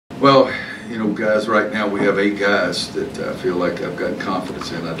Well, you know, guys, right now we have 8 guys that I feel like I've got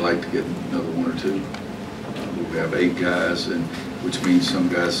confidence in. I'd like to get another 1 or 2. We have 8 guys, and which means some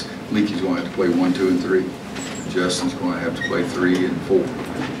guys, Leaky's going to have to play 1, 2, and 3. Justin's going to have to play 3 and 4.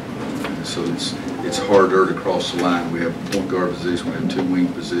 And so it's harder to cross the line. We have a point guard position, we have 2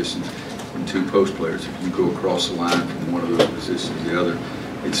 wing positions, and 2 post players. If you go across the line from one of those positions to the other,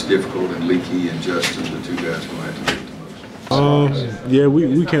 it's difficult. And Leaky and Justin, the 2 guys, are going to have to do it the most. Yeah,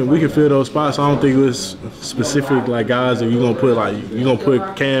 we can fill those spots. I don't think it was specific like guys that you're gonna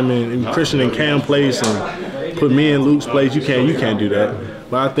put Cam and Christian in Cam place and put me in Luke's place. You can't do that.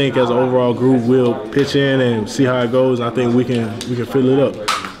 But I think as an overall group, we'll pitch in and see how it goes. I think we can fill it up.